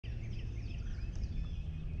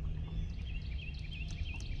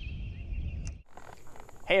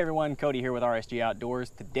Hey everyone, Cody here with RSG Outdoors.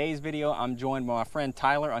 Today's video, I'm joined by my friend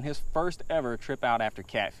Tyler on his first ever trip out after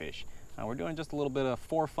catfish. We're doing just a little bit of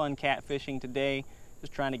for fun catfishing today,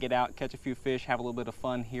 just trying to get out, catch a few fish, have a little bit of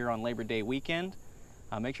fun here on Labor Day weekend.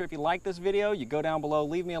 Make sure if you like this video, you go down below,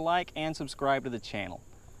 leave me a like, and subscribe to the channel.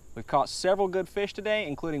 We've caught several good fish today,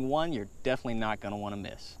 including one you're definitely not going to want to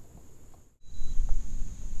miss.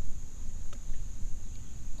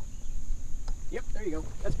 Yep, there you go.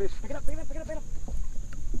 That's fish. Pick it up, pick it up, pick it up, pick it up.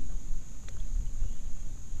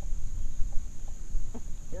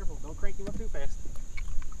 Careful, don't crank him up too fast.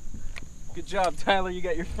 Good job, Tyler. You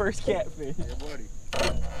got your first catfish. Yeah, buddy.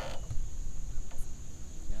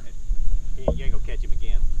 Yeah, you ain't gonna catch him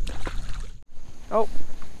again. Oh.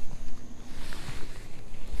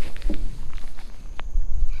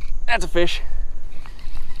 That's a fish.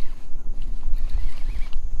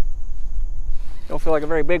 Don't feel like a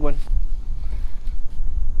very big one.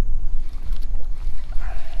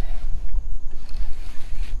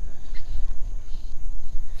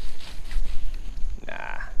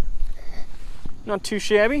 Not too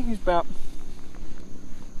shabby. He's about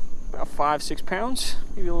 5-6 pounds,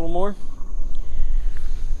 maybe a little more.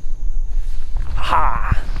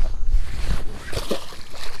 Ha!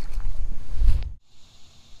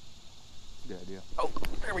 Good idea. Oh,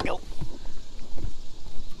 there we go.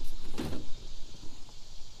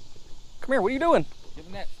 Come here, what are you doing? Get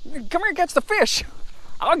the net. Come here, catch the fish.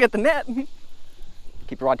 I'll get the net.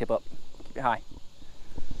 Keep your rod tip up. Keep it high.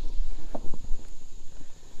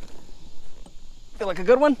 Feel like a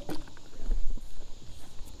good one?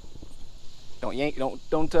 Don't yank,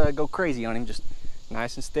 don't go crazy on him, just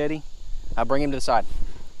nice and steady. Bring him to the side.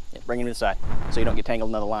 Yeah, bring him to the side so you don't get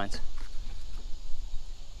tangled in other lines.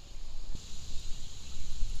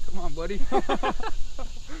 Come on, buddy.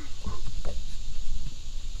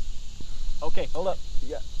 Okay, hold up. You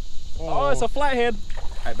got... Oh, it's a flathead.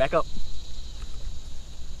 All right, back up.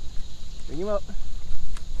 Bring him up.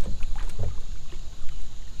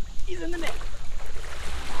 He's in the net.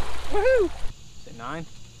 Woohoo! Is it 9?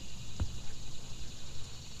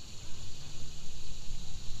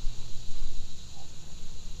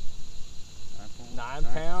 Nine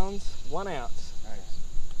Nice. pounds, 1 ounce. Nice.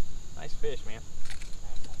 Nice fish, man.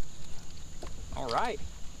 All right.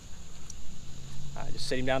 Just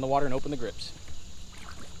sit him down in the water and open the grips.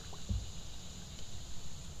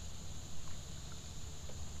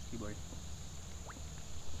 You buddy.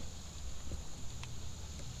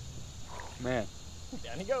 Man,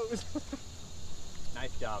 Down he goes.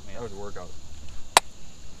 Nice job, man. that was a workout.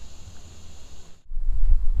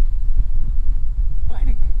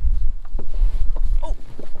 Biting. Oh.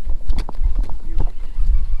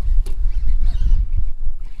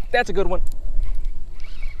 That's a good one.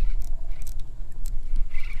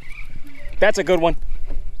 That's a good one.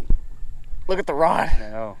 Look at the rod.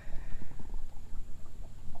 No.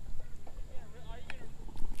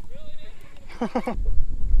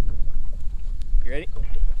 You ready?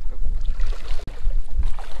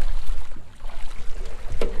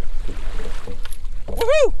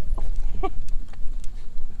 Woohoo!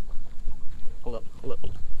 Hold up, hold up.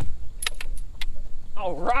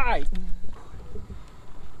 All right.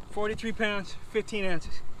 43 pounds, 15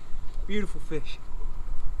 ounces. Beautiful fish.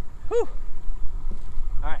 Whew.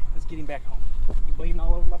 All right, let's get him back home. He's bleeding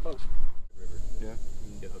all over my boat. Yeah.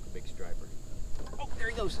 You need to hook a big striper. Oh, there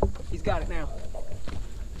he goes. He's got it now.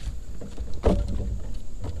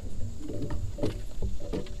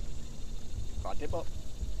 Rod tip up.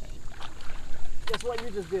 Guess what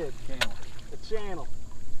you just did? Channel. The channel.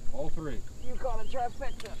 All three. You caught a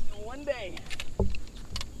trifecta in one day.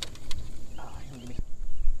 Oh, give me.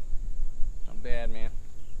 Not bad, man.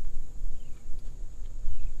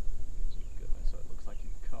 Good one, so it looks like you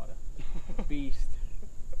caught a beast.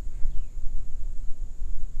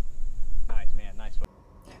 Nice, man. Nice one.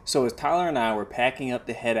 So as Tyler and I were packing up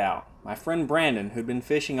to head out, my friend Brandon, who'd been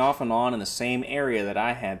fishing off and on in the same area that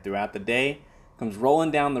I had throughout the day, comes rolling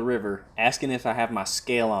down the river asking if I have my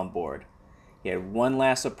scale on board. He had one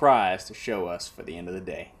last surprise to show us for the end of the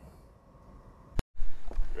day.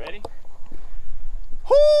 Ready?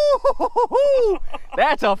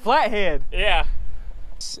 That's a flathead. Yeah.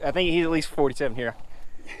 I think he's at least 47 here.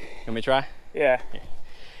 You want me to try? Yeah.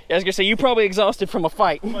 I was gonna say, you probably exhausted from a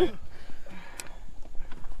fight. Let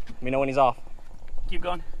me know when he's off. Keep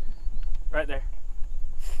going. Right there.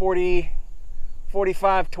 40,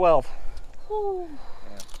 45, 12. Yeah,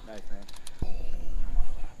 nice, man.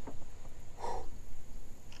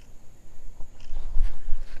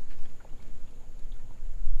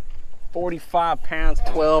 45 pounds,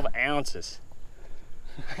 12 ounces.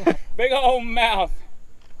 Big old mouth.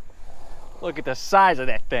 Look at the size of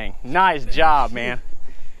that thing. Nice job, man.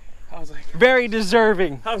 was like, Very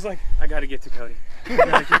deserving. I gotta get to Cody. I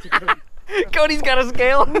gotta get to Cody. Cody's got a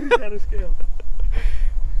scale. He's got a scale.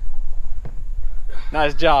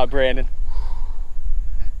 Nice job, Brandon.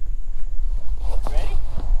 Ready?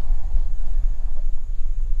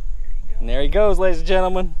 And there he goes, ladies and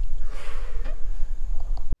gentlemen.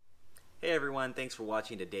 Hey everyone, thanks for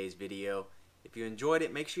watching today's video. If you enjoyed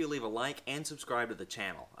it, make sure you leave a like and subscribe to the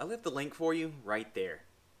channel. I left the link for you right there.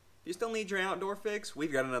 If you still need your outdoor fix,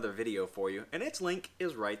 we've got another video for you, and its link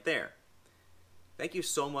is right there. Thank you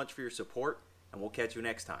so much for your support, and we'll catch you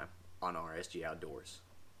next time on RSG Outdoors.